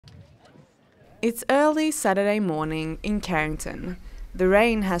It's early Saturday morning in Carrington. The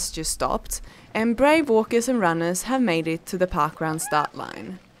rain has just stopped and brave walkers and runners have made it to the parkrun start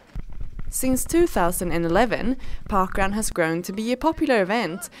line. Since 2011, parkrun has grown to be a popular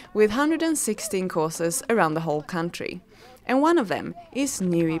event with 116 courses around the whole country. And one of them is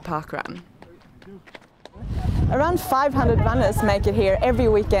Newy parkrun. Around 500 runners make it here every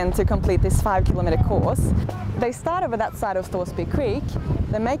weekend to complete this 5-kilometre course. They start over that side of Thorsby Creek,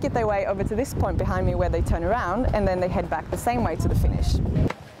 they make it their way over to this point behind me where they turn around, and then they head back the same way to the finish.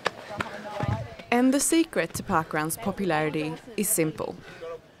 And the secret to parkrun's popularity is simple.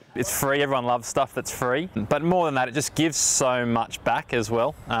 It's free, everyone loves stuff that's free, but more than that, it just gives so much back as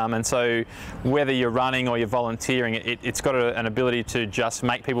well. And so whether you're running or you're volunteering, it's got an ability to just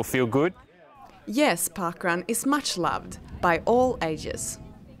make people feel good. Yes, parkrun is much loved by all ages.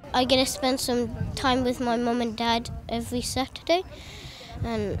 I get to spend some time with my mum and dad every Saturday,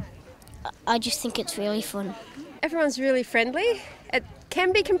 and I just think it's really fun. Everyone's really friendly. It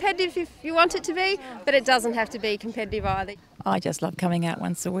can be competitive if you want it to be, but it doesn't have to be competitive either. I just love coming out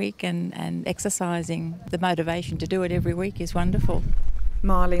once a week and exercising. The motivation to do it every week is wonderful.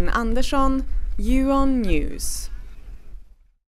 Malin Andersson, UON News.